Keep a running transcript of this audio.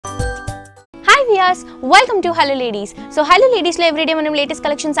viewers, welcome to Hello Ladies. So Hello Ladies lo everyday manam latest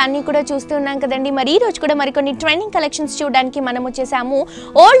collections anni kuda chustunnam kadandi. Mari ee roju kuda marikonni trending collections chudaniki manam vachesamo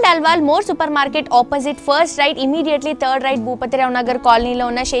Old Alwal More Supermarket opposite First Right immediately Third Right Bhupatirao Nagar colony lo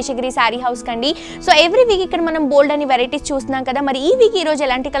unna Sheshagiri Saree House kandi. So every week ikkada manam bold ani varieties chustunam kada. Mari ee week ee roju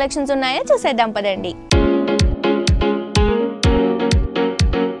elanti collections unnayo chusedam padandi.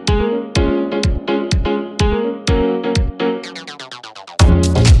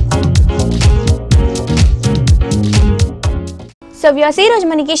 So viewers ఈ రోజు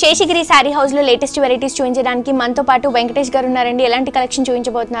మనకి Seshagiri sorry house లో latest varieties చూపించడానికి మనతో పాటు వెంకటేష్ గారు ఉన్నారండి. ఎలాంటి కలెక్షన్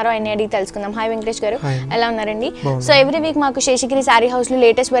చూపించబోతున్నారో ఆయన అడిగి తెలుసుకుందాం. హాయ్ వెంకటేష్ గారు, ఎలా ఉన్నారండి? సో ఎవ్రీ వీక్ మాకు శేషగిరి సారీ హౌస్ లో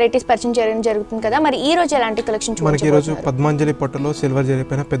లేటెస్ట్ వెరైటీస్ పరిచయం చేయడం జరుగుతుంది కదా, మరి ఈ రోజు ఎలాంటి కలెక్షన్ మనకి ఈ రోజు పద్మాంజలి పట్టులో సిల్వర్ జరీ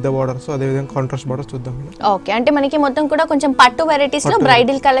పైన పెద్ద బోర్డర్స్ అదే విధంగా కాంట్రాస్ట్ బోర్డర్స్ చూద్దాం. ఓకే, అంటే మనకి మొత్తం కూడా కొంచెం పట్టు వెరైటీస్ లో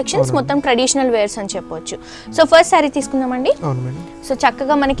బ్రైడల్ కలెక్షన్స్ మొత్తం ట్రెడిషనల్ వేర్స్ అని చెప్పొచ్చు. సో ఫస్ట్ సారీ తీసుకుందామండి. సో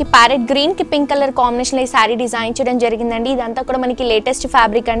చక్కగా మనకి ప్యారెట్ గ్రీన్ కి పింక్ కలర్ కాంబినేషన్ లో ఈ సారీ డిజైన్ చేయడం జరిగిందండి. ఇదంతా కూడా మనకి లేటెస్ట్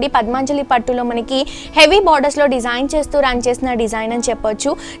ఫ్యాబ్రిక్ అండి. పద్మాంజలి పట్టులో మనకి హెవీ బార్డర్స్ లో డిజైన్ చేస్తూ రన్ చేసిన డిజైన్ అని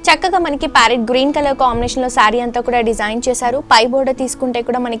చెప్పొచ్చు. చక్కగా మనకి ప్యారెట్ గ్రీన్ కలర్ కాంబినేషన్ లో సారీ అంతా కూడా డిజైన్ చేశారు. పై బోర్డర్ తీసుకుంటే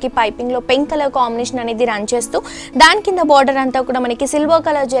కూడా మనకి పైపింగ్ లో పింక్ కలర్ కాంబినేషన్ అనేది రన్ చేస్తూ దాని కింద బోర్డర్ అంతా కూడా మనకి సిల్వర్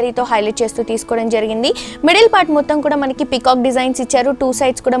కలర్ జరీతో హైలైట్ చేస్తూ తీసుకోవడం జరిగింది. మిడిల్ పార్ట్ మొత్తం కూడా మనకి పికాక్ డిజైన్స్ ఇచ్చారు. టూ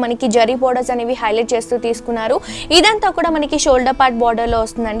సైడ్స్ కూడా మనకి జరీ బోర్డర్స్ అనేవి హైలైట్ చేస్తూ తీసుకున్నారు. ఇదంతా కూడా మనకి షోల్డర్ పార్ట్ బోర్డర్ లో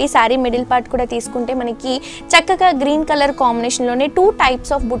వస్తుందండి. సారీ మిడిల్ పార్ట్ కూడా తీసుకుంటే మనకి చక్కగా గ్రీన్ కలర్ కాంబినేషన్ లోనే టూ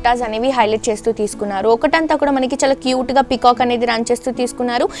టైప్స్ ఆఫ్ బుట్టాస్ అనేవి హైలైట్ చేస్తూ తీసుకున్నారు. ఒకటంతా కూడా మనకి చాలా క్యూట్ గా పికాక్ అనేది రన్ చేస్తూ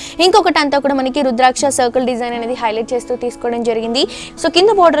తీసుకున్నారు. ఇంకొకటంతా కూడా మనకి రుద్రాక్ష సర్కిల్ డిజైన్ అనేది హైలైట్ చేస్తూ తీసుకోవడం జరిగింది. సో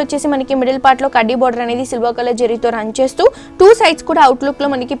కింద బోర్డర్ వచ్చేసి మనకి మిడిల్ పార్ట్ లో కడ్డీ బోర్డర్ అనేది సిల్వర్ కలర్ జరీతో రన్ చేస్తూ టూ సైడ్స్ కూడా అవుట్లుక్ లో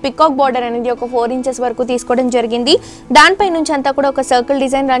మనకి పికాక్ బోర్డర్ అనేది ఒక 4 ఇంచెస్ వరకు తీసుకోవడం జరిగింది. దానిపై నుంచి అంతా కూడా ఒక సర్కిల్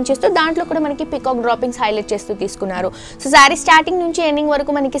డిజైన్ రన్ చేస్తూ దాంట్లో కూడా మనకి పికాక్ డ్రాపింగ్స్ హైలైట్ చేస్తూ తీసుకున్నారు. సో సారీ స్టార్టింగ్ నుంచి ఎండింగ్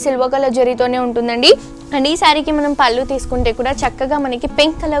వరకు మనకి సిల్వర్ కలర్ జరీతోనే ఉంటుందండి. అండ్ ఈ సారీకి మనం పళ్ళు తీసుకుంటే కూడా చక్కగా మనకి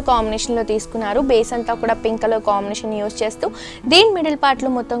పింక్ కలర్ కాంబినేషన్ లో తీసుకున్నారు. బేస్ అంతా కూడా పింక్ కలర్ కాంబినేషన్ యూజ్ చేస్తూ దీని మిడిల్ పార్ట్ లో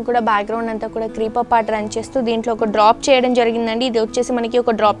మొత్తం కూడా బ్యాక్గ్రౌండ్ అంతా కూడా క్రీపర్ పార్ట్ రన్ చేస్తూ దీంట్లో ఒక డ్రాప్ చేయడం జరిగిందండి. ఇది వచ్చేసి మనకి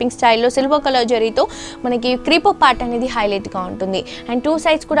ఒక డ్రాపింగ్ స్టైల్లో సిల్వర్ కలర్ జరీతో మనకి క్రీపర్ పార్ట్ అనేది హైలైట్ గా ఉంటుంది. అండ్ టూ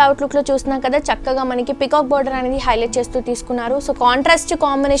సైడ్స్ కూడా అవుట్లుక్ లో చూస్తున్నాం కదా, చక్కగా మనకి పికాక్ బోర్డర్ అనేది హైలైట్ చేస్తూ తీసుకున్నారు. సో కాంట్రాస్ట్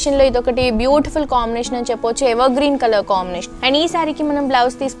కాంబినేషన్ లో ఇది ఒకటి బ్యూటిఫుల్ కాంబినేషన్ అని చెప్పొచ్చు, ever green colour combination. And ఈ సారీకి మనం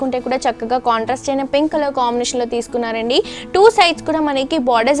బ్లౌజ్ తీసుకుంటే కూడా చక్కగా కాంట్రాస్ట్ అయిన పింక్ కలర్ కాంబినేషన్ లో తీసుకున్నారండి. టూ సైడ్స్ కూడా మనకి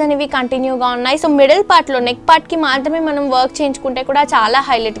బార్డర్స్ అనేవి కంటిన్యూగా ఉన్నాయి. సో మిడిల్ పార్ట్ లో నెక్ పార్ట్ కి మాత్రమే మనం వర్క్ చేయించుకుంటే కూడా చాలా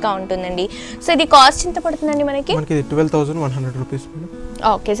హైలైట్ గా ఉంటుందండి. సో ఇది కాస్ట్ ఎంత పడుతుందండి మనకి? 12,100 రూపీస్.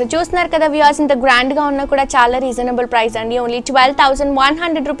 ఓకే, సో చూస్తున్నారు కదా వ్యూవర్స్, ఇంత గ్రాండ్ గా ఉన్నా కూడా చాలా రీజనబుల్ ప్రైస్ అండి. ఓన్లీ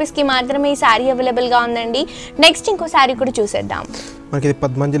 12,100 రూపీస్ కి మాత్రమే ఈ సారీ అవైలబుల్ గా ఉందండి. నెక్స్ట్ ఇంకో సారీ కూడా చూసేద్దాం. మనకి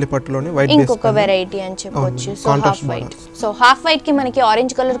పద్మాంజలి పట్టులోనే వైట్ ఇంకొక వెరైటీ అని చెప్పొచ్చు. So half white, so half white కి మనకి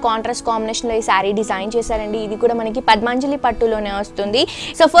ఆరెంజ్ కలర్ కాంట్రాస్ట్ కాంబినేషన్ లో ఈ సారీ డిజైన్ చేశారండి. ఇది కూడా మనకి పద్మాంజలి పట్టులోనే వస్తుంది.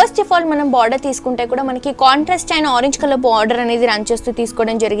 సో ఫస్ట్ ఆఫ్ ఆల్ మనం బార్డర్ తీసుకుంటే కూడా మనకి కాంట్రాస్ట్ అయిన ఆరెంజ్ కలర్ బార్డర్ అనేది రన్ చేస్తూ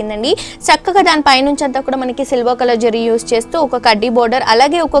తీసుకోవడం జరిగిందండి. చక్కగా దాని పైనుంచి అంతా కూడా మనకి సిల్వర్ కలర్ జరీ యూజ్ చేస్తూ ఒక కడ్డీ బార్డర్,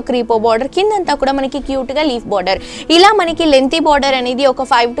 అలాగే ఒక క్రీపో బార్డర్, కిందంతా కూడా మనకి క్యూట్ గా లీఫ్ బార్డర్, ఇలా మనకి లెంతీ బార్డర్ అనేది ఒక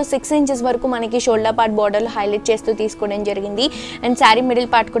 5 to 6 ఇంచెస్ వరకు మనకి షోల్డర్ పార్ట్ బార్డర్ లో హైలైట్ చేస్తూ తీసుకోవడం జరిగింది. అండ్ సారీ మిడిల్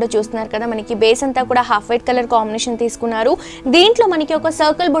పార్ట్ కూడా చూస్తున్నారు కదా, మనకి బేస్ అంతా కూడా హాఫ్ వైట్ కలర్ కాంబినేషన్ తీసుకున్నారు. దీంట్లో మనకి ఒక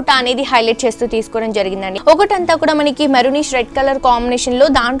సర్కిల్ బుట్ట అనేది హైలైట్ చేస్తూ తీసుకోవడం జరిగిందండి. ఒకటంతా కూడా మనకి మెరూనిష్ రెడ్ కలర్ కాంబినేషన్ లో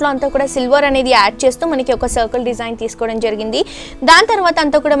దాంట్లో అంతా కూడా సిల్వర్ అనేది యాడ్ చేస్తూ మనకి ఒక సర్కిల్ డిజైన్ తీసుకోవడం జరిగింది. దాని తర్వాత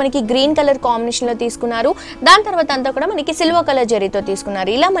అంతా కూడా మనకి గ్రీన్ కలర్ కాంబినేషన్ లో తీసుకున్నారు. దాని తర్వాత అంతా కూడా మనకి సిల్వర్ కలర్ జరీతో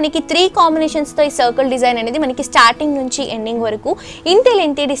తీసుకున్నారు. ఇలా మనకి 3 కాంబినేషన్స్ తో ఈ సర్కిల్ డిజైన్ అనేది మనకి స్టార్టింగ్ నుంచి ఎండింగ్ వరకు ఇంతే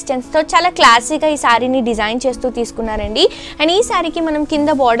లెంతీ డిస్టెన్స్ తో చాలా క్లాసీగా ఈ సారీని డిజైన్ చేస్తూ తీసుకున్నారండి. అండ్ ఈ సారీకి మనం కింద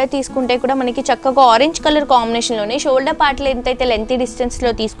బార్డర్ తీసుకుంటే కూడా మనకి చక్కగా ఆరెంజ్ కలర్ కాంబినేషన్ లోనే షోల్డర్ పార్ట్ లో ఎంతైతే లెంతీ డిస్టెన్స్ లో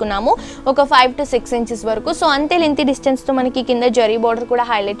తీసుకున్నామో ఒక 5 to 6 ఇంచెస్ వరకు, సో అంతే లెంతీ డిస్టెన్స్ తో మనకి కింద జరీ బార్డర్ కూడా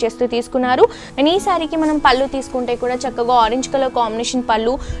హైలైట్ చేస్తూ తీసుకున్నారు. అండ్ ఈ సారీకి మనం పళ్ళు తీసుకుంటే కూడా చక్కగా ఆరెంజ్ కలర్ కాంబినేషన్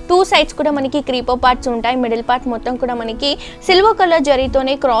పళ్ళు, టూ సైడ్స్ కూడా మనకి క్రీపర్ పార్ట్స్ ఉంటాయి. మిడిల్ పార్ట్ మొత్తం కూడా మనకి silver colour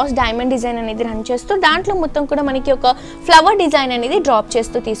జరీతోనే cross diamond design అనేది రన్ చేస్తూ దాంట్లో మొత్తం కూడా మనకి ఒక ఫ్లవర్ డిజైన్ అనేది డ్రాప్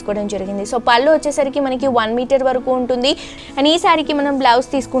చేస్తూ తీసుకోవడం జరిగింది. సో పళ్ళు వచ్చేసరికి మనకి 1 మీటర్ వరకు ఉంటుంది. అండ్ ఈ సారీకి మనం బ్లౌజ్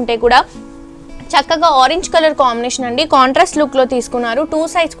తీసుకుంటే కూడా చక్కగా ఆరెంజ్ కలర్ కాంబినేషన్ అండి, కాంట్రాస్ట్ లుక్ లో తీసుకున్నారు. టూ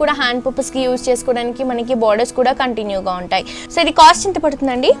సైడ్స్ కూడా హ్యాండ్ పర్పస్ కి యూజ్ చేసుకోవడానికి మనకి బోర్డర్స్ కూడా కంటిన్యూగా ఉంటాయి. సో ఇది కాస్ట్ ఎంత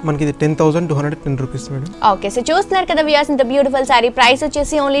పడుతుందండి? మనకి ఇది 10,210 రూపీస్ మేడం. ఓకే, సో చూస్తున్నారు కదా వ్యూయర్స్, ఇంత బ్యూటిఫుల్ సారీ ప్రైస్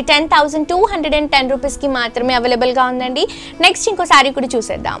వచ్చేసి ఓన్లీ 10,210 రూపీస్ కి మాత్రమే అవైలబుల్ గా ఉందండి. నెక్స్ట్ ఇంకో సారీ కూడా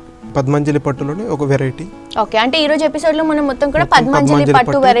చూసేద్దాం. పద్మంజలి పట్టులోనే ఒక వెరైటీ. ఓకే, అంటే ఈ రోజు ఎపిసోడ్ లో మనం మొత్తం కూడా పద్మంజలి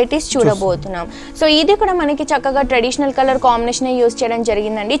పట్టు వెరైటీస్ చూడబోతున్నాం. సో ఇది కూడా మనకి చక్కగా ట్రెడిషనల్ కలర్ కాంబినేషన్ యూస్ చేయడం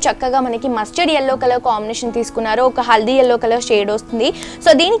జరిగిందండి. చక్కగా మనకి మస్టర్డ్ ఎల్లో కలర్ కాంబినేషన్ తీసుకున్నారు, ఒక హల్దీ ఎల్లో కలర్ షేడ్ వస్తుంది.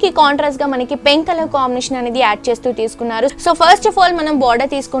 సో దీనికి కాంట్రాస్ట్ గా మనకి పింక్ కలర్ కాంబినేషన్ అనేది యాడ్ చేస్తూ తీసుకున్నారు. సో ఫస్ట్ ఆఫ్ ఆల్ మనం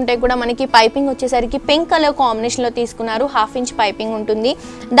బార్డర్ తీసుకుంటే కూడా మనకి పైపింగ్ వచ్చేసరికి పింక్ కలర్ కాంబినేషన్ లో తీసుకున్నారు. 1/2 ఇంచ్ పైపింగ్ ఉంటుంది.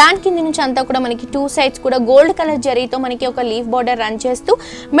 దాని కింద నుంచి అంతా కూడా మనకి 2 సైడ్స్ కూడా గోల్డ్ కలర్ జరీతో మనకి ఒక లీఫ్ బార్డర్ రన్ చేస్తూ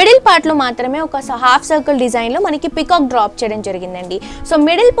మిడిల్ పార్ట్ లో మాత్రమే ఒక హాఫ్ సర్కిల్ డిజైన్ లో మనకి పికాక్ డ్రాప్ చేయడం జరిగిందండి. సో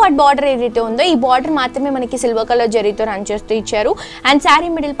మిడిల్ పార్ట్ బార్డర్ ఏదైతే ఉందో ఈ బార్డర్ మాత్రమే మనకి సిల్వర్ కలర్ జరీతో రన్ చేస్తూ ఇచ్చారు. అండ్ శారీ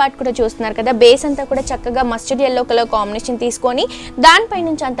మిడిల్ పార్ట్ కూడా చూస్తున్నారు కదా, బేస్ అంతా కూడా చక్కగా మస్టర్డ్ ఎల్లో కలర్ కాంబినేషన్ తీసుకొని దానిపై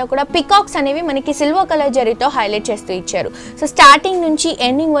నుంచి అంతా కూడా పికాక్స్ అనేవి మనకి సిల్వర్ కలర్ జరీతో హైలైట్ చేస్తూ ఇచ్చారు. సో స్టార్టింగ్ నుంచి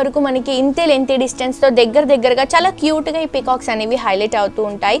ఎండింగ్ వరకు మనకి ఇంతే లెంతీ డిస్టెన్స్ తో దగ్గరగా చాలా క్యూట్ గా ఈ పికాక్స్ అనేవి హైలైట్ అవుతూ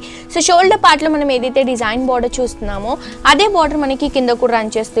ఉంటాయి. సో షోల్డర్ పార్ట్ లో మనం ఏదైతే డిజైన్ బార్డర్ చూస్తున్నామో అదే బార్డర్ మనకి కింద కూడా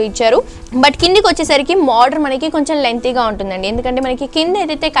రన్ చేస్తూ ఇచ్చారు. బట్ కిందికి వచ్చేసరికి బార్డర్ మనకి కొంచెం లెంతీగా ఉంటుందండి, ఎందుకంటే మనకి కింద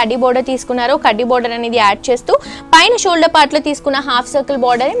ఏదైతే కడ్డీ బార్డర్ తీసుకున్నారో కడ్డీ బార్డర్ అనేది యాడ్ చేస్తూ పైన షోల్డర్ పార్ట్ లో తీసుకున్న హాఫ్ సర్కిల్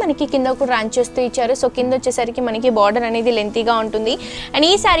బార్డర్ మనకి కింద కూడా రన్ చేస్తూ ఇచ్చారు. సో కింద వచ్చేసరికి మనకి బార్డర్ అనేది లెంతీగా ఉంటుంది. అండ్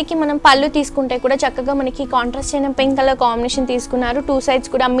ఈ సారీకి మనం పళ్ళు తీసుకుంటే కూడా చక్కగా మనకి కాంట్రాస్ట్ అయిన పింక్ కలర్ కాంబినేషన్ తీసుకున్నారు. 2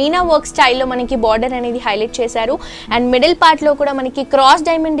 సైడ్స్ కూడా మీనా వర్క్ స్టైల్లో మనకి బార్డర్ అనేది హైలైట్ చేశారు. అండ్ మిడిల్ పార్ట్ లో కూడా మనకి క్రాస్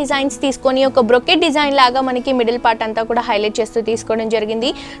డైమండ్ డిజైన్స్ తీసుకొని ఒక బ్రొకెట్ డిజైన్ లాగా మనకి మిడిల్ పార్ట్ అంతా కూడా హైలైట్ చేస్తూ తీసుకోవడం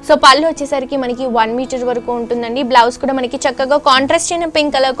జరిగింది. సో పళ్ళు వచ్చేసరికి మనకి 1 మీటర్ వరకు ఉంటుందండి. బ్లౌజ్ కూడా మనకి చక్కగా కాంట్రాస్ట్ అయిన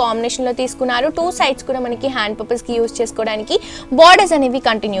పింక్ కలర్ కాంబినేషన్ లో తీసుకున్నారు. 2 సైడ్స్ కూడా మనకి హ్యాండ్ పర్పస్ కి యూస్ చేసుకోవడానికి బార్డర్స్ అనేవి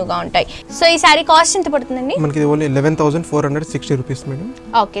కంటిన్యూగా ఉంటాయి. సో ఈ సారీ కాస్ట్ ఎంత పడుతుందండి? మనకి only 11,460 rupees madam.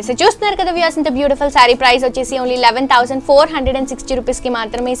 Okay, so చూస్తున్నారు కదా వ్యూయర్స్, ఇంత బ్యూటిఫుల్ సారీ ప్రైస్ వచ్చేసి ఓన్లీ 11,460 రూపీస్ కి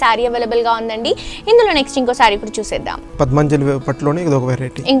మాత్రమే సారీ అవైలబుల్ గా ఉందండి. ఇందులో నెక్స్ట్ ఇంకో సారీ కూడా చూసేద్దాం. పద్మంజలి పట్టులోనే ఇది ఒక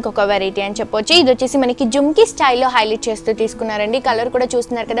వెరైటీ, ఇంకొక వెరైటీ అని చెప్పొచ్చు. ఇది వచ్చేసి మనకి జుమ్కీ స్టైల్లో హైలైట్ చేస్తూ తీసుకున్నారండి. కలర్ కూడా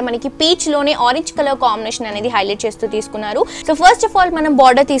చూస్తున్నారు కదా, మనకి పీచ్ లోనే ఆరెంజ్ కలర్ కాంబినేషన్ అనేది హైలైట్ చేస్తూ తీసుకున్నారు. సో ఫస్ట్ ఆఫ్ ఆల్ మనం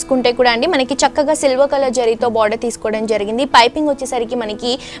బార్డర్ తీసుకుంటే కూడా అండి మనకి చక్కగా సిల్వర్ కలర్ జరీతో బార్డర్ తీసుకోవడం జరిగింది. పైపింగ్ వచ్చేసరికి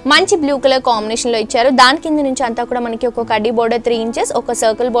మనకి మంచి బ్లూ కలర్ కాంబినేషన్ లో ఇచ్చారు. దాని కింద నుంచి అంతా కూడా మనకి ఒక కడ్డీ బార్డర్ 3 ఇంచెస్, ఒక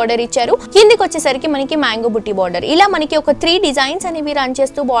సర్కిల్ బార్డర్ ఇచ్చారు. కిందికి వచ్చేసరికి మనకి మ్యాంగో బుట్టి బార్డర్, ఇలా మనకి ఒక 3 డిజైన్స్ అనేవి రన్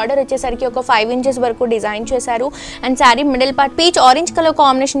చేస్తూ బార్డర్ వచ్చేసరికి ఒక 5 ఇంచెస్ వరకు డిజైన్ చేశారు. And sorry middle part peach orange colour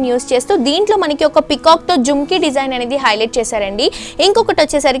combination use చేస్తూ దీంట్లో మనకి ఒక పికాక్ తో జుమ్కీ డిజైన్ అనేది హైలైట్ చేశారండి. ఇంకొకటి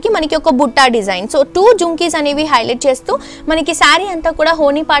వచ్చేసరికి మనకి ఒక బుట్టా డిజైన్. సో 2 జుమ్కీస్ అనేవి హైలైట్ చేస్తూ మనకి సారీ అంతా కూడా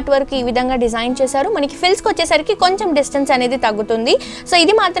హోనీ పార్ట్ వరకు ఈ విధంగా డిజైన్ చేశారు. మనకి ఫిల్స్ కి వచ్చేసరికి కొంచెం డిస్టెన్స్ అనేది తగ్గుతుంది. సో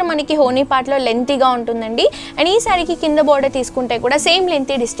ఇది మాత్రం మనకి హోనీ పార్ట్ లో లెంతీగా ఉంటుందండి. అండ్ ఈ సారీకి కింద బార్డర్ తీసుకుంటే కూడా సేమ్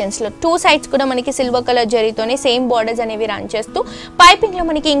లెంతీ డిస్టెన్స్ లో 2 సైడ్స్ కూడా మనకి సిల్వర్ కలర్ జరీతోనే సేమ్ బార్డర్స్ అనేవి రన్ చేస్తూ పైపింగ్ లో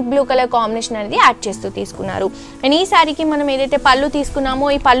మనకి ఇంక్ బ్లూ కలర్ కాంబినేషన్ అనేది యాడ్ చేస్తూ తీసుకున్నారు. అండ్ ఈ సారీకి మనం ఏదైతే పళ్ళు తీసుకున్నామో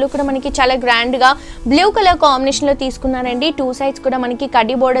ఈ పళ్ళు కూడా మనకి చాలా గ్రాండ్ గా బ్లూ కలర్ కాంబినేషన్ లో తీసుకున్నారండి. 2 సైడ్స్ కూడా మనకి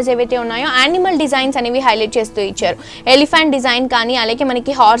కడ్డీ బార్డర్స్ ఏవైతే ఉన్నాయో యానిమల్ డిజైన్స్ అనేవి హైలైట్ చేస్తూ ఇచ్చారు. ఎలిఫెంట్ డిజైన్ కానీ అలాగే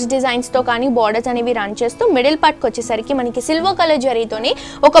మనకి హార్స్ డిజైన్స్ తో కానీ బార్డర్స్ అనేవి రన్ చేస్తూ మిడిల్ పార్ట్ కి వచ్చేసరికి మనకి సిల్వర్ కలర్ జరీతోనే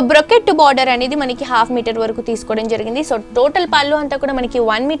ఒక బ్రొకెట్ బార్డర్ అనేది మనకి 1/2 మీటర్ వరకు తీసుకోవడం జరిగింది. సో టోటల్ పళ్ళు అంతా కూడా మనకి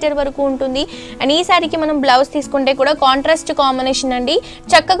 1 మీటర్ వరకు ఉంటుంది. అండ్ ఈ సారీకి మనం బ్లౌజ్ తీసుకుంటే కూడా కాంట్రాస్ట్ కాంబినేషన్ అండి,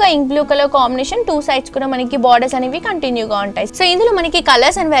 చక్కగా ink blue colour combination. 2 sides కూడా మనకి బార్డర్స్ అనేవి కంటిన్యూగా ఉంటాయి. సో ఇందులో మనకి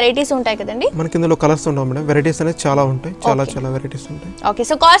కలర్స్ అండ్ వెరైటీస్ ఉంటాయి కదండి. మనకి ఇందులో కలర్స్ ఉండవు మేడం, వెరైటీస్ అనేది చాలా ఉంటాయి, చాలా వెరైటీస్ ఉంటాయి. ఓకే,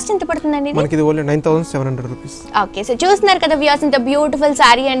 సో కాస్ట్ ఎంత పడుతుందండి? మనకి ఇది ఓన్లీ 9,700 రూపీస్. ఓకే, సో చూస్తున్నారు కదా వ్యూయర్స్, ఇంత బ్యూటిఫుల్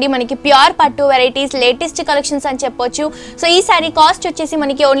సారీ అండి, మనకి ప్యూర్ పట్టు వెరైటీస్ లేటెస్ట్ కలెక్షన్స్ అని చెప్పొచ్చు. సో ఈ సారీ కాస్ట్ వచ్చేసి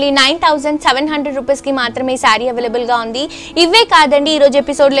మనకి ఓన్లీ 9,700 రూపీస్ కి మాత్రమే ఈ సారీ అవైలబుల్ గా ఉంది. ఇవే కాదండి, ఈ రోజు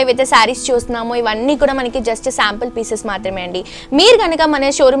ఎపిసోడ్ లో ఏవైతే సారీస్ చూస్తున్నామో ఇవన్నీ కూడా మనకి జస్ట్ శాంపుల్ పీసెస్ మాత్రమే అండి. మీరు కనుక మన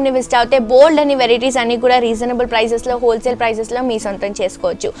షోరూమ్ ని విజిట్ అవుతే బోల్డ్ అని వెరైటీస్ అన్ని కూడా రీజనబుల్ ప్రైసెస్ లో, హోల్సేల్ ప్రైసెస్ లో మీ సొంతం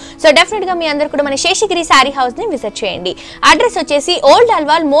చేసుకోవచ్చు. సో డెఫినెట్ గా మీ అందరూ కూడా మన శేషగిరి సారీ హౌస్ ని విజిట్ చేయండి. అడ్రస్ వచ్చేసి old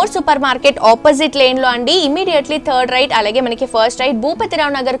Alwal more super market opposite lane లో అండి, ఇమీడియట్లీ 3rd రైట్ అలాగే మనకి 1st రైట్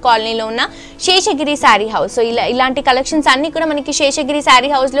భూపతిరావు నగర్ కాలనీలో ఉన్న శేషగిరి సారీ హౌస్. సో ఇలాంటి కలెక్షన్స్ అన్ని కూడా మనకి శేషగిరి సారీ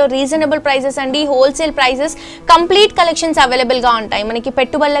హౌస్ లో రీజనబుల్ ప్రైసెస్ అండి, wholesale prices, complete collections available గా ఉంటాయి. మనకి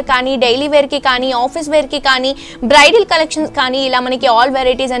పెట్టుబడులకు కానీ, డైలీ వేర్ కి కానీ, ఆఫీస్ వేర్ కి కానీ, బ్రైడల్ కలెక్షన్స్ కానీ, ఇలా మనకి ఆల్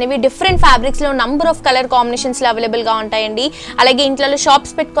వెరైటీస్ అనేవి డిఫరెంట్ ఫ్యాబ్రిక్స్ లో నంబర్ ఆఫ్ కలర్ కాంబినేషన్స్ లో అవైలబుల్ గా ఉంటాయండి. అలాగే ఇంట్లో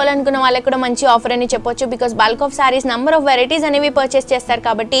షాప్స్ పెట్టుకోవాలనుకున్న వాళ్ళకి కూడా మంచి ఆఫర్ అని చెప్పొచ్చు. Because bulk of saris number of varieties అనేవి పర్చేస్ చేస్తారు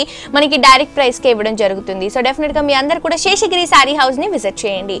కాబట్టి మనకి డైరెక్ట్ ప్రైస్ కి ఇవ్వడం జరుగుతుంది. సో డెఫినెట్ గా మీ అందరూ కూడా శేషగిరి సారీ హౌస్ ని విజిట్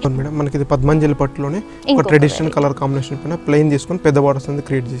చేయండి. మేడం మనకి ఇది పద్మంజలి పట్టులోనే ఒక ట్రెడిషనల్ కలర్ కాంబినేషన్ పైన ప్లెయిన్ తీసుకొని పెద్ద బార్డర్స్ అనేది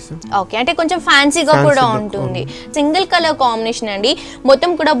క్రియేట్ చేసాం. ఓకే, అంటే కొంచెం ఫ్యాన్సీగా కూడా ఉంటుంది. సింగిల్ కలర్ కాంబినేషన్ అండి, మొత్తం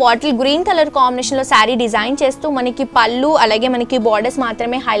కూడా బాటిల్ గ్రీన్ కలర్ కాంబినేషన్ లో సారీ డిజైన్ చేస్తూ మనకి పళ్ళు అలాగే మనకి బార్డర్స్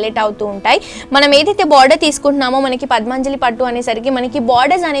మాత్రమే హైలైట్ అవుతూ ఉంటాయి. మనం ఏదైతే బార్డర్ తీసుకుంటున్నామో మనకి పద్మంజలి పట్టు అనేసరికి మనకి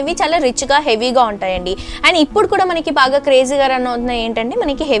బార్డర్స్ అనేవి చాలా రిచ్ గా హెవీగా ఉంటాయండి. అండ్ ఇప్పుడు కూడా మనకి బాగా క్రేజీగా రన్ అవుతున్న ఏంటంటే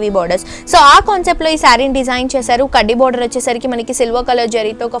మనకి హెవీ బార్డర్స్. సో ఆ కాన్సెప్ట్ లో ఈ శారీని డిజైన్ చేశారు. కడ్డీ బార్డర్ వచ్చేసరికి మనకి సిల్వర్ కలర్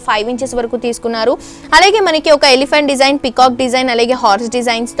జరీతో ఒక 5 ఇంచెస్ వరకు తీసుకున్నారు. అలాగే మనకి ఒక ఎలిఫెంట్ డిజైన్, పికాక్ డిజైన్, అలాగే హార్స్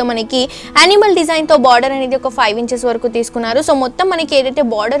డిజైన్స్ తో మనకి యానిమల్ డిజైన్ తో బార్డర్ అనేది ఒక 5 ఇంచెస్ వరకు తీసుకున్నారు. సో మొత్తం మనకి ఏదైతే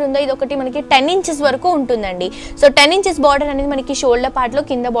బార్డర్ ఉందో ఇది ఒకటి మనకి 10 ఇంచెస్ వరకు ఉంటుందండి. సో 10 ఇంచెస్ బార్డర్ అనేది మనకి షోల్డర్ పార్ట్ లో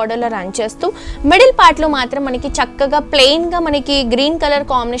కింద బార్డర్ లో రన్ చేస్తూ మిడిల్ పార్ట్ లో మాత్రం మనకి చక్కగా ప్లెయిన్ గా మనకి గ్రీన్ కలర్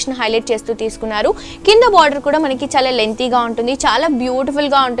కాంబినేషన్ హైలైట్ చేస్తూ తీసుకున్నారు. కింద బార్డర్ కూడా మనకి చాలా లెంతీగా ఉంటుంది, చాలా బ్యూటిఫుల్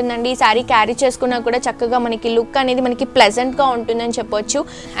గా ఉంటుందండి. ఈ శారీ క్యారీ చేసుకున్నా కూడా చక్కగా మనకి లుక్ అనేది మనకి ప్లెజెంట్ గా ఉంటుందని చెప్పొచ్చు.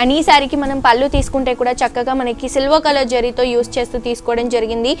 అండ్ ఈ శారీకి మనం పళ్ళు తీసుకుంటే కూడా చక్కగా మనకి సిల్వర్ కలర్ జరీతో యూస్ చేస్తూ తీసుకోవడం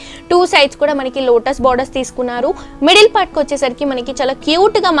జరిగింది. 2 సైడ్స్ కూడా మనకి లోటస్ బార్డర్స్ తీసుకున్నారు. మిడిల్ పార్ట్ కి వచ్చేసరికి మనకి చాలా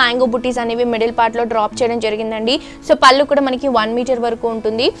క్యూట్ గా మ్యాంగో బుటీస్ అనేవి మిడిల్ పార్ట్ లో డ్రాప్ చేయడం జరిగిందండి. సో పళ్ళు కూడా మనకి 1 మీటర్ వరకు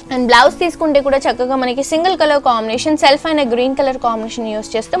ఉంటుంది. అండ్ బ్లౌజ్ తీసుకుంటే కూడా చక్కగా మనకి సింగిల్ కలర్ కాంబినేషన్, సెల్ఫ్ అయిన గ్రీన్ కలర్ కాంబినేషన్ యూస్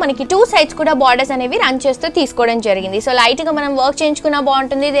చేస్తూ మనకి 2 సైడ్స్ కూడా బార్డర్స్ అనేవి రన్ చేస్తూ తీసుకోవడం జరిగింది. సో లైట్ గా మనం వర్క్ చేయించుకున్నా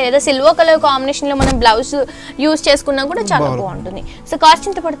బాగుంటుంది, లేదా సిల్వర్ కలర్ కాంబినేషన్ లో మనం బ్లౌజ్ యూస్ చేసుకున్నా కూడా చాలా బాగుంటుంది. సో కాస్ట్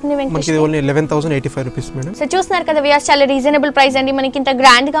ఎంత పడుతుంది వెంకటేష్? మనకి ఓన్లీ 11,085 రూపీస్ మేడం. సో చూస్తున్నారు కదా వ్యూయర్స్, చాలా రీజనబుల్ ప్రైస్ అండి. మనకి ఇంత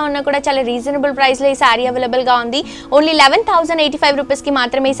గ్రాండ్ గా ఉన్నా కూడా చాలా రీజనబుల్ ప్రైస్ లో ఈ సారీ అవైలబుల్ గా ఉంది. ఓన్లీ 11,085 రూపీస్ కి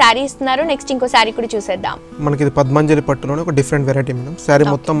మాత్రమే ఈ సారీ ఇస్తున్నారు. నెక్స్ట్ ఇంకో సారీ కూడా చూసేద్దాం. మనకి ఇది పద్మంజలి పట్టులోనే ఒక డిఫరెంట్ వెరైటీ మేడం. సారీ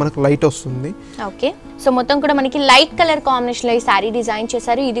మొత్తం మనకి లైట్ వస్తుంది. ఓకే, సో మొత్తం కూడా మనకి లైట్ కలర్ కాంబినేషన్ లో ఈ సారీ డిజైన్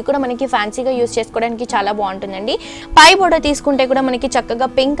చేశారు. ఇది కూడా మనకి ఫ్యాన్సీగా యూస్ చేసుకోవడానికి చాలా బాగుంటుందండి. పై బోర్డర్ తీసుకుంటే కూడా మనకి చక్కగా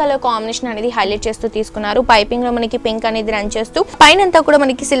పింక్ కలర్ కాంబినేషన్ అనేది హైలైట్ చేస్తూ తీసుకున్నారు. పైపింగ్ లో మనకి పింక్ అనేది రన్ చేస్తూ పైన అంతా కూడా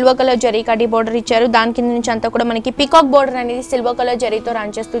మనకి సిల్వర్ కలర్ జరీ కడ్డీ బోర్డర్ ఇచ్చారు. దాని కింద నుంచి అంతా కూడా మనకి పికాక్ బోర్డర్ అనేది సిల్వర్ కలర్ జరీతో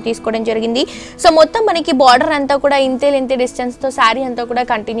రన్ చేస్తూ తీసుకోవడం జరిగింది. సో మొత్తం మనకి బార్డర్ అంతా కూడా ఇంతే డిస్టెన్స్ తో సారీ అంతా కూడా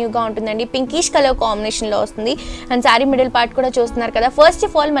కంటిన్యూగా ఉంటుందండి. పింకిష్ కలర్ కాంబినేషన్ లో వస్తుంది. అండ్ సారీ మిడిల్ పార్ట్ కూడా చూస్తున్నారు కదా. ఫస్ట్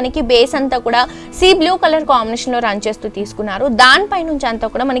ఆఫ్ ఆల్ మనకి బేస్ అంతా కూడా సీ బ్లూ కలర్ కాంబినేషన్ లో రన్ చేస్తూ తీసుకున్నారు. దానిపై నుంచి అంతా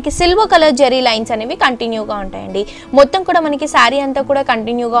కూడా మనకి సిల్వర్ కలర్ జరీ లైన్స్ అనేవి కంటిన్యూగా ఉంటాయండి. మొత్తం కూడా మనకి సారీ అంతా కూడా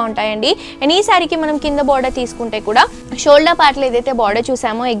కంటిన్యూగా ఉంటాయండి. అండ్ ఈ సారీకి మనం కింద బార్డర్ తీసుకుంటే కూడా షోల్డర్ పార్ట్ లో ఏదైతే బార్డర్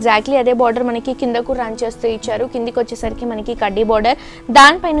చూసామో ఎగ్జాక్ట్లీ అదే బార్డర్ మనకి కిందకు రన్ చేస్తూ ఇచ్చారు. కిందికి వచ్చేసరికి మనకి కడ్డీ బార్డర్,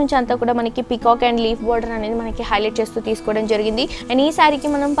 దానిపై నుంచి అంతా కూడా మనకి పికాక్ అండ్ లీఫ్ బార్డర్ అనేది మనకి హైలైట్ చేస్తూ తీసుకోవడం జరిగింది. అండ్ ఈ సారీకి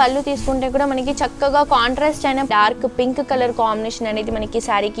మనం పళ్ళు తీసుకుంటే కూడా మనకి చక్కగా కాంట్రాస్ట్ అయిన డార్క్ పింక్ కలర్ కాంబినేషన్ అనేది మనకి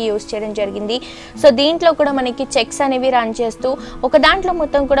సారీకి యూస్ చేయడం జరిగింది. సో దీంట్లో కూడా మనకి చెక్స్ అనేవి రన్ చేస్తూ ఒక దాంట్లో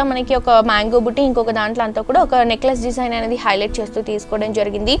మొత్తం కూడా మనకి ఒక మ్యాంగో బుట్టి, ఇంకొక దాంట్లో అంతా కూడా ఒక నెక్లెస్ డిజైన్ అనేది హైలైట్ చేస్తూ తీసుకోవడం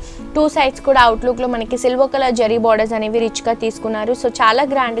జరిగింది. 2 సైడ్స్ కూడా అవుట్లుక్ లో మనకి సిల్వర్ కలర్ జరీ బార్డర్స్ అనేవి రిచ్ గా తీసుకున్నారు. సో చాలా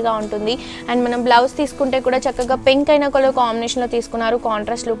గ్రాండ్ గా ఉంటుంది. అండ్ మనం బ్లౌజ్ తీసుకుంటే కూడా చక్కగా పింక్ అయిన కలర్ కాంబినేషన్ లో తీసుకున్నారు.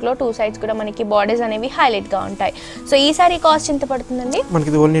 కాంట్రాస్ట్ లుక్ లో 2 సైడ్స్ కూడా మనకి బార్డర్స్ అనేవి హైలైట్ గా ఉంటాయి. సో ఈ సారీ కాస్ట్ ఎంత పడుతుందండి?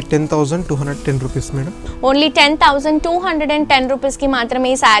 మనకి only 10,210 rupees madam. Only 10,210 rupees కి మాత్రమే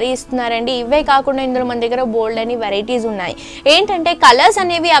ఈ సారీ ఇస్తున్నారండి. ఇవే కాకుండా ఇందులో మన దగ్గర బోల్డ్ అని వెరైటీస్ ఉన్నాయి. ఏంటంటే కలర్స్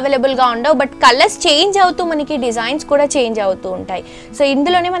అనేవి అవైలబుల్ గా ఉండవు, బట్ కలర్స్ చేంజ్ అవుతూ మనకి డిజైన్స్ కూడా చేంజ్ అవుతూ ఉంటాయి. సో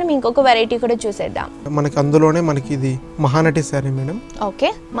ఇందులోనే మనం ఇంకొక వెరైటీ కూడా చూసేద్దాం. మనకి అందులోనే మనకి ఇది Mahanati sorry madam. Okay,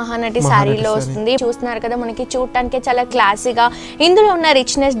 Mahanati సారీలో వస్తుంది. చూస్తున్నారు కదా, మనకి చూడటానికి చాలా క్లాసీగా, ఇందులో ఉన్న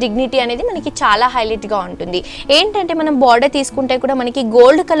రిచ్నెస్, డిగ్నిటీ అనేది మనకి చాలా హైలైట్ గా ఉంటుంది. ఏంటంటే మనం బార్డర్ తీసుకుంటే కూడా మనకి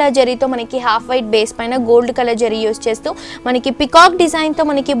గోల్డ్ కలర్ జరీతో మనకి హాఫ్ వైట్ బేస్ పైన గోల్డ్ కలర్ జరీ యూస్ చేస్తూ మనకి పికాక్ డిజైన్ తో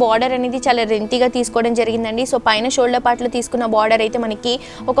మనకి బార్డర్ అనేది చాలా లెంతీగా తీసుకోవడం జరిగిందండి. సో పైన షోల్డర్ పార్ట్ లో తీసుకున్న బార్డర్ అయితే మనకి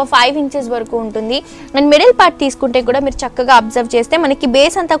ఒక 5 ఇంచెస్ వరకు ఉంటుంది. అండ్ మిడిల్ పార్ట్ తీసుకుంటే కూడా మీరు చక్కగా అబ్జర్వ్ చేస్తే మనకి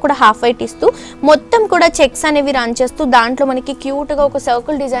బేస్ అంతా కూడా హాఫ్ వైట్ ఇస్తూ మొత్తం కూడా చెక్స్ అనేవి రన్ చేస్తూ దాంట్లో మనకి క్యూట్ గా ఒక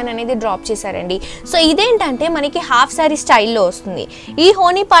సర్కిల్ డిజైన్ అనేది డ్రాప్ చేశారండి. సో ఇదేంటంటే మనకి హాఫ్ సారీ స్టైల్లో వస్తుంది. ఈ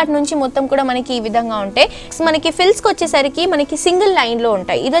హోనీ పార్ట్ నుంచి మొత్తం కూడా మనకి ఈ విధంగా ఉంటే మనకి ఫిల్స్ కి వచ్చేసరికి మనకి సింగిల్ లైన్ లో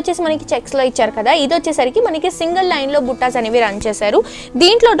ఉంటాయి. ఇది వచ్చేసి మనకి చెక్స్ లో ఇచ్చారు కదా, ఇది వచ్చేసరికి మనకి సింగిల్ లైన్ లో బుట్టాస్ అనేవి రన్ చేశారు.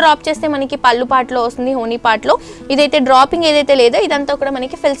 దీంట్లో డ్రాప్ చేస్తే మనకి పళ్ళు పార్ట్ లో వస్తుంది, హోనీ పార్ట్ లో. ఇదైతే డ్రాపింగ్ ఏదైతే లేదో ఇదంతా కూడా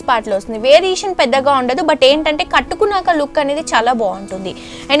మనకి ఫిల్స్ పార్ట్ లో వస్తుంది. వేరియేషన్ పెద్దగా ఉండదు, బట్ ఏంటంటే కట్టుకున్నాక లుక్ అనేది చాలా బాగుంటుంది.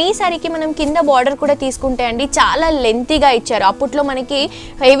 అండ్ ఈ సారీకి మనం కింద బార్డర్ కూడా తీసుకుంటే అండి చాలా లెంతీగా ఇచ్చారు. అప్పట్లో మనకి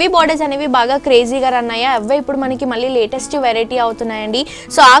హెవీ బార్డర్స్ అనేవి బాగా క్రేజీగా రన్ అయ్యాయి, అవే ఇప్పుడు మనకి మళ్ళీ లేటెస్ట్ వెరైటీ అవుతున్నాయండి.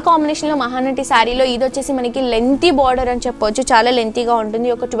 సో ఆ కాంబినేషన్ లో మహానటి సారీలో ఇది వచ్చేసి మనకి లెంతీ బార్డర్ అని చెప్పొచ్చు. చాలా లెంతీగా ఉంటుంది,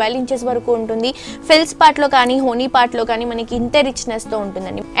 ఒక 12 ఇంచెస్ వరకు ఉంటుంది. ఫిల్స్ పార్ట్ లో కానీ హోనీ పార్ట్ లో కానీ మనకి ఇంతే రిచ్నెస్ తో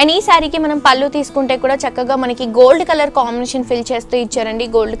ఉంటుందండి. అండ్ ఈ సారీకి మనం పళ్ళు తీసుకుంటే కూడా చక్కగా మనకి గోల్డ్ కలర్ కాంబినేషన్ ఫిల్ చేస్తూ ఇచ్చారండి.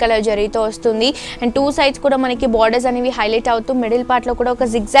 గోల్డ్ కలర్ జరీతో వస్తుంది. అండ్ 2 సైడ్స్ కూడా మనకి బార్డర్స్ అనేవి హైలైట్ అవుతూ మిడిల్ పార్ట్ లో కూడా ఒక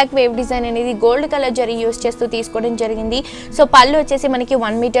జిగ్జాగ్ వేవ్ డిజైన్ అనేది గోల్డ్ కలర్ జరీ యూస్ చేస్తూ తీసుకోవడం జరిగింది. సో పళ్ళు వచ్చేసి మనకి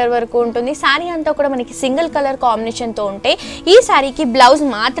 1 మీటర్ వరకు ఉంటుంది. సారీ అంతా కూడా మనకి సింగిల్ కలర్ కాంబినేషన్ తో ఉంటే ఈ సారీకి బ్లౌజ్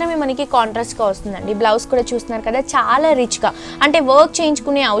మాత్రమే మనకి కాంట్రాస్ట్ గా వస్తుందండి. బ్లౌజ్ కూడా చూస్తున్నారు కదా, చాలా రిచ్ గా, అంటే వర్క్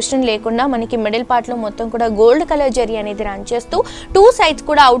చేయించుకునే అవసరం లేకుండా మనకి మిడిల్ పార్ట్ లో మొత్తం కూడా గోల్డ్ కలర్ జరీ అనేది రన్ చేస్తూ 2 సైడ్స్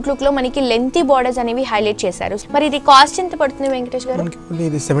కూడా అవుట్లుక్ లో మనకి లెంతీ బార్డర్స్ అనేవి హైలైట్ చేశారు. మరి ఇది కాస్ట్ ఎంత పడుతుంది వెంకటేష్ గారు?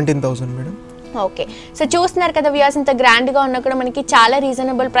 ఇది 17,000 మేడం. ఓకే, సో చూస్తున్నారు కదా వ్యూయర్స్, ఇంత గ్రాండ్గా ఉన్నా కూడా మనకి చాలా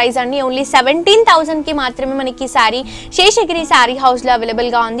రీజనబుల్ ప్రైస్ అండి. ఓన్లీ 17,000కి మాత్రమే మనకి శారీ శేషగిరి శారీ హౌస్లో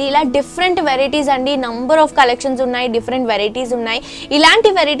అవైలబుల్గా ఉంది. ఇలా డిఫరెంట్ వెరైటీస్ అండి, నంబర్ ఆఫ్ కలెక్షన్స్ ఉన్నాయి, డిఫరెంట్ వెరైటీస్ ఉన్నాయి.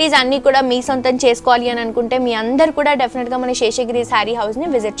 ఇలాంటి వెరైటీస్ అన్నీ కూడా మీ సొంతం చేసుకోవాలి అని అనుకుంటే మీ అందరు కూడా డెఫినెట్గా మన శేషగిరి శారీ హౌస్ని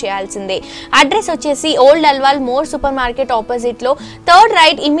విజిట్ చేయాల్సిందే. అడ్రస్ వచ్చేసి old Alwal more super market ఆపోజిట్లో 3rd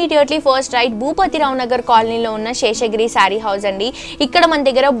right immediately first right Bhupathi Rao Nagar కాలనీలో ఉన్న శేషగిరి శారీ హౌస్ అండి. ఇక్కడ మన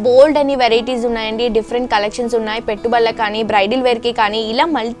దగ్గర బోల్డ్ అని వెరైటీస్ ఉన్నాయండి, డిఫరెంట్ కలెక్షన్స్ ఉన్నాయి. పెట్టుబడులకు కానీ బ్రైడల్ వేర్ కి కానీ ఇలా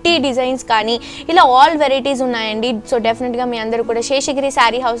మల్టీ డిజైన్స్ కానీ ఇలా ఆల్ వెరైటీస్ ఉన్నాయండి. సో డెఫినెట్ గా మీ అందరూ కూడా శేషగిరి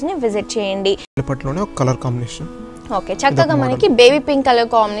శారీ హౌస్ ని విజిట్ చేయండి. పట్టులోనే ఒక కలర్ కాంబినేషన్. ఓకే, చక్కగా మనకి బేబీ పింక్ కలర్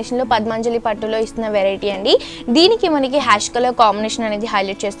కాంబినేషన్ లో పద్మంజలి పట్టులో ఇస్తున్న వెరైటీ అండి. దీనికి మనకి హ్యాష్ కలర్ కాంబినేషన్ అనేది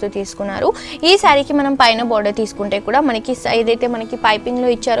హైలైట్ చేస్తూ తీసుకున్నారు. ఈ శారీకి మనం పైన బోర్డర్ తీసుకుంటే కూడా మనకి ఏదైతే మనకి పైపింగ్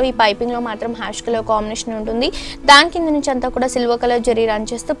లో ఇచ్చారో ఈ పైపింగ్ లో మాత్రం హ్యాష్ కలర్ కాంబినేషన్ ఉంటుంది. దాని కింద నుంచి అంతా కూడా సిల్వర్ కలర్ జరీ రన్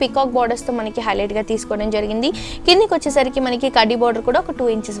చేస్తూ పికాక్ బోర్డర్స్ తో మనకి హైలైట్ గా తీసుకోవడం జరిగింది. కిందికి వచ్చేసరికి మనకి కడ్డీ బోర్డర్ కూడా ఒక 2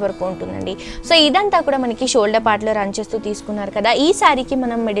 ఇంచెస్ వరకు ఉంటుందండి. సో ఇదంతా కూడా మనకి షోల్డర్ పార్ట్ లో రన్ చేస్తూ తీసుకున్నారు కదా. ఈ శారీకి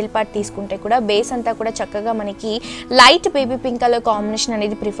మనం మిడిల్ పార్ట్ తీసుకుంటే కూడా బేస్ అంతా కూడా చక్కగా మనకి light baby pink colour combination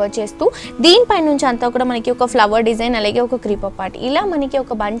అనేది ప్రిఫర్ చేస్తూ దీనిపై నుంచి అంతా కూడా మనకి ఒక ఫ్లవర్ డిజైన్ అలాగే ఒక క్రీపర్ పార్ట్ ఇలా మనకి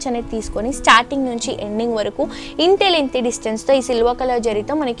ఒక బంచ్ అనేది తీసుకొని స్టార్టింగ్ నుంచి ఎండింగ్ వరకు ఇంతే లెంత్ డిస్టెన్స్ తో ఈ సిల్వర్ కలర్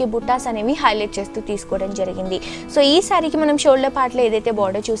జరీతో మనకి బుట్టాస్ అనేవి హైలైట్ చేస్తూ తీసుకోవడం జరిగింది. సో ఈ సారీకి మనం షోల్డర్ పార్ట్ లో ఏదైతే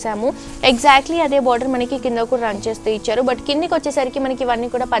బార్డర్ చూసామో ఎగ్జాక్ట్లీ అదే బార్డర్ మనకి కింద కూడా రన్ చేస్తూ ఇచ్చారు. బట్ కిందికి వచ్చేసరికి మనకి ఇవన్నీ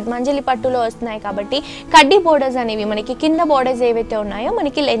కూడా పద్మంజలి పట్టులో వస్తున్నాయి కాబట్టి కడ్డీ బోర్డర్స్ అనేవి మనకి కింద బోర్డర్స్ ఏవైతే ఉన్నాయో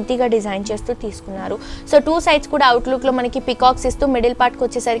మనకి లెంతీగా డిజైన్ చేస్తూ తీసుకున్నారు. సో 2 సైడ్స్ కూడా అవుట్లుక్ లో మనకి పికాక్స్ ఇస్తూ మిడిల్ పార్ట్ కి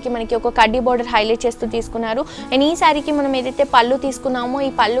వచ్చేసరికి మనకి ఒక కడ్డీ బోర్డర్ హైలైట్ చేస్తూ తీసుకున్నారు. అండ్ ఈ సారీకి మనం ఏదైతే పళ్ళు తీసుకున్నామో ఈ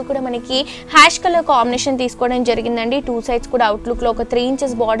పళ్ళు కూడా మనకి హ్యాష్ కలర్ కాంబినేషన్ తీసుకోవడం జరిగిందండి. 2 సైడ్స్ కూడా అవుట్లుక్ లో ఒక 3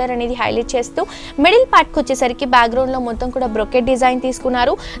 ఇంచెస్ బార్డర్ అనేది హైలైట్ చేస్తూ మిడిల్ పార్ట్ కి వచ్చేసరికి బ్యాక్గ్రౌండ్ లో మొత్తం కూడా బ్రొకెట్ డిజైన్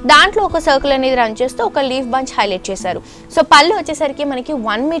తీసుకున్నారు. దాంట్లో ఒక సర్కిల్ అనేది రన్ చేస్తూ ఒక లీఫ్ బంచ్ హైలైట్ చేశారు. సో పళ్ళు వచ్చేసరికి మనకి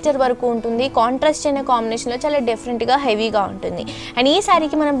 1 మీటర్ వరకు ఉంటుంది. కాంట్రాస్ట్ అయిన కాంబినేషన్ లో చాలా డిఫరెంట్ గా హెవీగా ఉంటుంది. అండ్ ఈ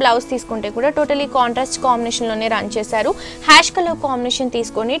సారీకి మనం బ్లౌజ్ తీసుకుంటే కూడా టోటలీ కాంట్రాస్ట్ కాంబినేషన్ లోనే రన్ చేశారు. హ్యాష్ కలర్ కాంబినేషన్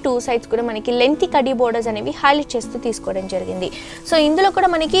తీసుకొని 2 సైడ్స్ కూడా మనకి లెంత్ కడ్డీ బోర్డర్స్ అనేవి హైలైట్ చేస్తూ తీసుకోవడం జరిగింది. సో ఇందులో కూడా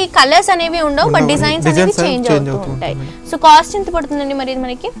మనకి కలర్స్ అనేవి ఉండవు బట్ డిజైన్స్ అనేవి చేంజ్ అవుతూ ఉంటాయి. సో కాస్ట్ ఎంత పడుతుందండి మరి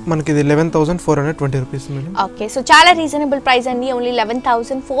మనకి? మనకి 11,420 రూపీస్ మేడం. ఓకే, సో చాలా రీజనబుల్ ప్రైస్ అండి. ఓన్లీ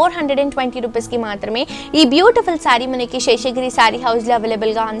 11,420 రూపీస్ కి మాత్రమే ఈ బ్యూటిఫుల్ సారీ మనకి శేషగిరి సారీ హౌస్ లో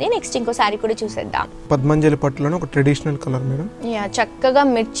అవైలబుల్ గా ఉంది. నెక్స్ట్ ఇంకో సారీ కూడా చూసేద్దాం. పద్మంజలి పట్టులోనే ఒక ట్రెడిషనల్ కలర్ మేడం. యా, చక్కగా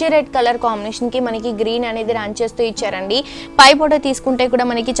మిర్చి రెడ్ కలర్ కాంబినేషన్ కి మనకి గ్రీన్ అనేది రన్ చేస్తూ ఇచ్చారండి. పై బోర్డర్ తీసుకుంటే కూడా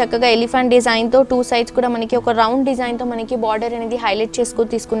మనకి చక్కగా ఎలిఫెంట్ డిజైన్ తో 2 సైడ్స్ కూడా మనకి ఒక రౌండ్ డిజైన్ తో మనకి బార్డర్ అనేది హైలైట్ చేసుకు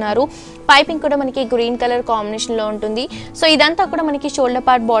తీసుకున్నారు. పైపింగ్ కూడా మనకి గ్రీన్ కలర్ కాంబినేషన్ లో ఉంటుంది. సో ఇదంతా కూడా మనకి షోల్డర్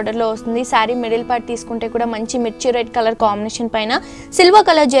పార్ట్ బార్డర్ లో వస్తుంది. సారీ మిడిల్ పార్ట్ తీసుకుంటే కూడా మంచి మిర్చి రెడ్ కలర్ కాంబినేషన్ పైన సిల్వర్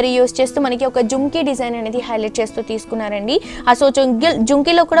కలర్ జరీ యూస్ చేస్తూ మనకి ఒక జుంకీ డిజైన్ అనేది హైలైట్ చేస్తూ తీసుకున్నారండి. సో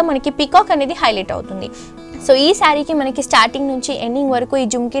జుంకీలో కూడా మనకి పికాక్ అనేది హైలైట్ అవుతుంది. సో ఈ శారీకి మనకి స్టార్టింగ్ నుంచి ఎండింగ్ వరకు ఈ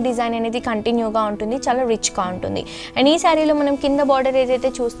జుమ్కీ డిజైన్ అనేది కంటిన్యూగా ఉంటుంది, చాలా రిచ్గా ఉంటుంది. అండ్ ఈ శారీలో మనం కింద బార్డర్ ఏదైతే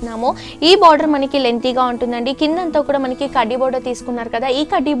చూస్తున్నామో ఈ బార్డర్ మనకి లెంతీగా ఉంటుందండి. కిందంతా కూడా మనకి కడ్డీ బార్డర్ తీసుకున్నారు కదా, ఈ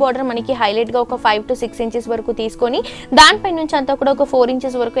కడ్డీ బార్డర్ మనకి హైలైట్గా ఒక 5 to 6 ఇంచెస్ వరకు తీసుకొని దానిపై నుంచి అంతా కూడా ఒక 4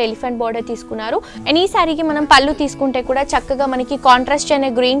 ఇంచెస్ వరకు ఎలిఫెంట్ బార్డర్ తీసుకున్నారు. అండ్ ఈ శారీకి మనం పళ్ళు తీసుకుంటే కూడా చక్కగా మనకి కాంట్రాస్ట్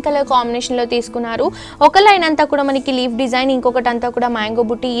అనే గ్రీన్ కలర్ కాంబినేషన్లో తీసుకున్నారు. ఒక లైన్ అంతా కూడా మనకి లీఫ్ డిజైన్, ఇంకొకటి అంతా కూడా మ్యాంగో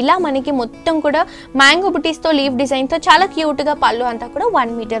బుట్టి, ఇలా మనకి మొత్తం కూడా మ్యాంగో బుట్టి తో లీఫ్ డిజైన్ తో చాలా క్యూట్ గా పళ్ళు అంతా కూడా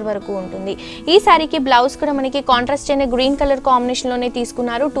 1 మీటర్ వరకు ఉంటుంది. ఈ సారీకి బ్లౌజ్ కూడా మనకి కాంట్రాస్ట్ అయిన గ్రీన్ కలర్ కాంబినేషన్ లోనే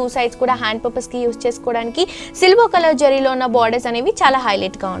తీసుకున్నారు. 2 సైడ్స్ కూడా హ్యాండ్ పర్పస్ కి యూస్ చేసుకోవడానికి సిల్వర్ కలర్ జరీలో ఉన్న బార్డర్స్ అనేవి చాలా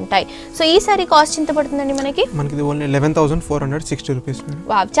హైలైట్ గా ఉంటాయి. సో ఈ సారీ కాస్ట్ ఎంత పడుతుందండి మనకి? మనకి ఓన్లీ 11,460 రూపీస్.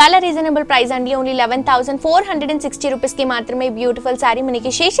 వావ్, చాలా రీజనబుల్ ప్రైస్ అండి. ఓన్లీ 11,460 రూపీస్ కి మాత్రమే బ్యూటిఫుల్ సారీ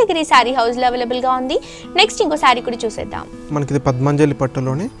మనకి శేషగిరి సారీ హౌస్ లో అవైలబుల్ గా ఉంది. నెక్స్ట్ ఇంకో సారీ కూడా చూసేద్దాం. మనకి పద్మంజలి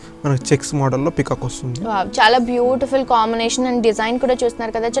పట్టులోనే మనకి చెక్స్ మోడల్ లో పికాక్ వస్తుంది. చాలా బ్యూటిఫుల్ కాంబినేషన్ అండ్ డిజైన్ కూడా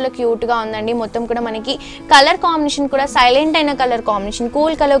చూస్తున్నారు కదా, చాలా క్యూట్ గా ఉందండి. మొత్తం కూడా మనకి కలర్ కాంబినేషన్ కూడా సైలెంట్ అయిన colour combination,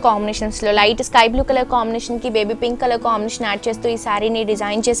 cool colour combinations లో light sky blue colour combination కి baby pink colour combination add చేస్తూ ఈ సారీని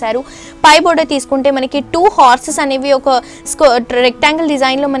డిజైన్ చేశారు. పై బోర్డర్ తీసుకుంటే మనకి 2 హార్సెస్ అనేవి ఒక రెక్టాంగిల్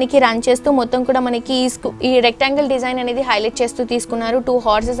డిజైన్ లో మనకి రన్ చేస్తూ మొత్తం కూడా మనకి ఈ రెక్టాంగిల్ డిజైన్ అనేది హైలైట్ చేస్తూ తీసుకున్నారు. 2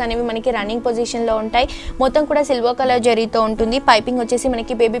 హార్సెస్ అనేవి మనకి రన్నింగ్ పొజిషన్ లో ఉంటాయి. మొత్తం కూడా సిల్వర్ కలర్ జరీతో ఉంటుంది. పైపింగ్ వచ్చేసి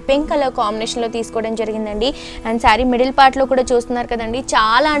మనకి బేబీ పింక్ కలర్ కాంబినేషన్ లో తీసుకోవడం జరిగింది. జరిగిందండి. అండ్ శారీ మిడిల్ పార్ట్లో కూడా చూస్తున్నారు కదండి,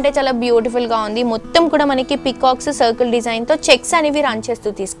 చాలా అంటే చాలా బ్యూటిఫుల్గా ఉంది. మొత్తం కూడా మనకి పికాక్స్ సర్కిల్ డిజైన్తో చెక్స్ అనేవి రన్ చేస్తూ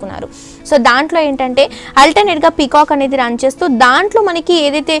తీసుకున్నారు. సో దాంట్లో ఏంటంటే అల్టర్నేట్గా పికాక్ అనేది రన్ చేస్తూ దాంట్లో మనకి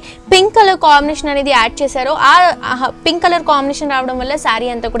ఏదైతే పింక్ కలర్ కాంబినేషన్ అనేది యాడ్ చేశారో ఆ పింక్ కలర్ కాంబినేషన్ రావడం వల్ల శారీ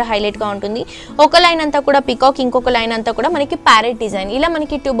అంతా కూడా హైలైట్గా ఉంటుంది. ఒక లైన్ అంతా కూడా పికాక్, ఇంకొక లైన్ అంతా కూడా మనకి ప్యారెట్ డిజైన్, ఇలా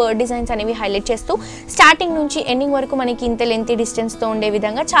మనకి 2 బర్డ్ డిజైన్స్ అనేవి హైలైట్ చేస్తూ స్టార్టింగ్ నుంచి ఎండింగ్ వరకు మనకి ఇంత లెంతీ డిస్టెన్స్తో ఉండే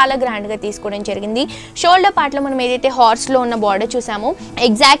విధంగా చాలా గ్రాండ్గా తీసుకోవడం జరిగింది. షోల్డర్ పార్ట్లో మనం ఏదైతే హార్స్లో ఉన్న బార్డర్ చూసామో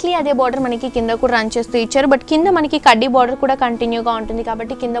ఎగ్జాక్ట్లీ అదే బార్డర్ మనకి కింద కూడా రన్ చేస్తూ ఇచ్చారు. బట్ కింద మనకి కడ్డీ బార్డర్ కూడా కంటిన్యూగా ఉంటుంది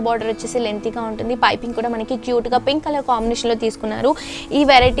కాబట్టి కింద బార్డర్ వచ్చేసి లెంతీగా ఉంటుంది. పైపింగ్ కూడా మనకి క్యూట్గా పింక్ కలర్ కాంబినేషన్లో తీసుకున్నారు. ఈ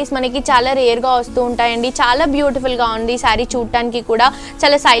వెరైటీస్ మనకి చాలా రేర్గా వస్తూ ఉంటాయండి. చాలా బ్యూటిఫుల్గా ఉంది శారీ, చూడటానికి కూడా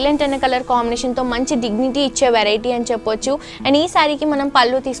చాలా సైలెంట్ అనే కలర్ కాంబినేషన్తో మంచి డిగ్నిటీ ఇచ్చే వెరైటీ అని చెప్పొచ్చు. అండ్ ఈ శారీకి మనం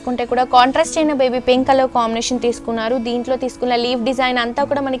పళ్ళు తీసుకుంటే కూడా కాంట్రాస్ట్ అయిన బేబీ పింక్ కలర్ కాంబినేషన్ తీసుకున్నారు. దీంట్లో తీసుకున్న లీఫ్ డిజైన్ అంతా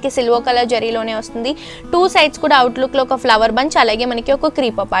కూడా మనకి సిల్వర్ కలర్ జరీలోనే వస్తుంది. 2 సైడ్స్ కూడా అవుట్లుక్లో ఒక ఫ్లవర్ బంచ్, అలాగే మనకి ఒక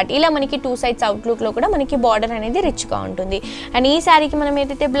క్రీపర్ పార్ట్, ఇలా మనకి 2 సైడ్స్ అవుట్లుక్లో కూడా మనకి బార్డర్ అనేది రిచ్గా ఉంటుంది. అండ్ ఈ శారీకి మనం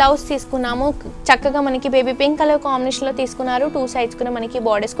ఏదైతే బ్లౌజ్ తీసుకున్నామో చక్కగా మనకి బేబీ పింక్ కలర్ కాంబినేషన్లో తీసుకున్నారు. 2 సైడ్స్ కూడా మనకి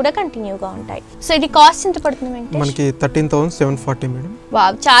బార్డర్స్ కూడా కంటిన్యూగా ఉంటాయి. సో ఇది కాస్ట్ ఎంత పడుతుంది వెంకటేష్? మనకి 13,740 మేడం.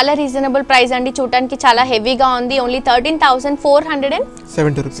 వావ్, చాలా రీజనబుల్ ప్రైస్ అండి. చూడటానికి చాలా హెవీగా ఉంది. Only 13,470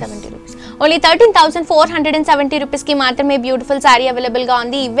 rupees. ఓన్లీ 13,470 రూపీస్కి మాత్రమే బ్యూటిఫుల్ శారీ అవైలబుల్గా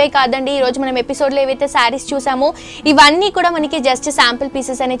ఉంది. ఇవే కాదండి, ఈరోజు మనం ఎపిసోడ్లో ఏవైతే శారీస్ చూసామో ఇవన్నీ కూడా మనకి జస్ట్ శాంపుల్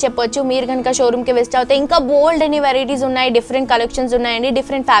పీసెస్ అని చెప్పొచ్చు. మీరు కనుక షోరూమ్కి విజిట్ అవుతే ఇంకా బోల్డ్ అని వెరైటీస్ ఉన్నాయి, డిఫరెంట్ కలెక్షన్స్ ఉన్నాయండి,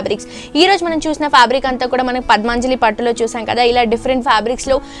 డిఫరెంట్ ఫ్యాబ్రిక్స్. ఈ రోజు మనం చూసిన ఫ్యాబ్రిక్ అంతా కూడా మనకి పద్మాంజలి పట్టులో చూసాం కదా, ఇలా different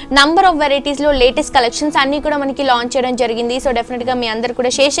ఫ్యాబ్రిక్స్లో number of వెరైటీస్లో latest collections అన్నీ కూడా మనకి లాంచ్ చేయడం జరిగింది. సో డెఫినెట్గా మీ అందరు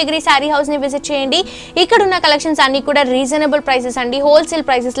కూడా శేషగిరి శారీ హౌస్ని విజిట్ చేయండి. ఇక్కడ ఉన్న కలెక్షన్స్ అన్నీ కూడా రీజనబుల్ ప్రైసెస్ అండి, హోల్సేల్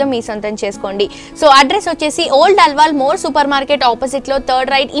ప్రైసెస్లో మీ సొంతం చేసుకోండి. సో అడ్రస్ వచ్చేసి old Alwal more super market opposite లో 3rd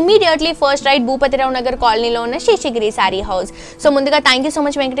right, immediately first right, Bhupathi Rao Nagar కాలనీలో ఉన్న శేషగిరి శారీ హౌస్. సో ముందుగా thank you so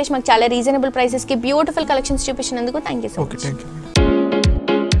much Venkatesh, మాకు చాలా రీజనబుల్ ప్రైసెస్ కి beautiful collections చూపించినందుకు thank you so much.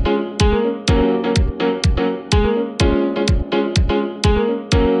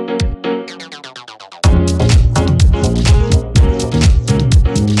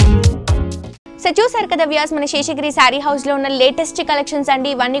 So చూసారు కదా వ్యూయర్స్, మన శేషగిరి శారీ హౌస్లో ఉన్న లేటెస్ట్ కలెక్షన్స్ అండి.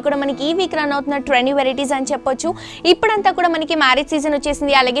 ఇవన్నీ కూడా మనకి ఈ వీక్ రన్ అవుతున్న ట్రెండీ వెరైటీస్ అని చెప్పొచ్చు. ఇప్పుడంతా కూడా మనకి మ్యారేజ్ సీజన్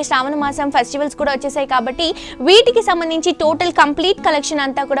వచ్చేసింది, అలాగే శ్రావణ మాసం ఫెస్టివల్స్ కూడా వచ్చేసాయి కాబట్టి వీటికి సంబంధించి టోటల్ కంప్లీట్ కలెక్షన్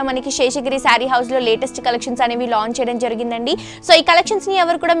అంతా కూడా మనకి శేషగిరి శారీ హౌస్లో లేటెస్ట్ కలెక్షన్స్ అనేవి లాంచ్ చేయడం జరిగిందండి. సో ఈ కలెక్షన్స్ని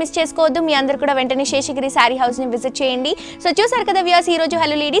ఎవరు కూడా మిస్ చేసుకోవద్దు, మీ అందరు కూడా వెంటనే శేషగిరి శారీ హౌస్ని విజిట్ చేయండి. సో చూసారు కదా వ్యూయర్స్, ఈ రోజు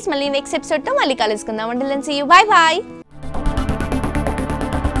హలో లేడీస్, మళ్ళీ నెక్స్ట్ ఎపిసోడ్తో మళ్ళీ కలుసుకుందాం. Until then see you, bye bye.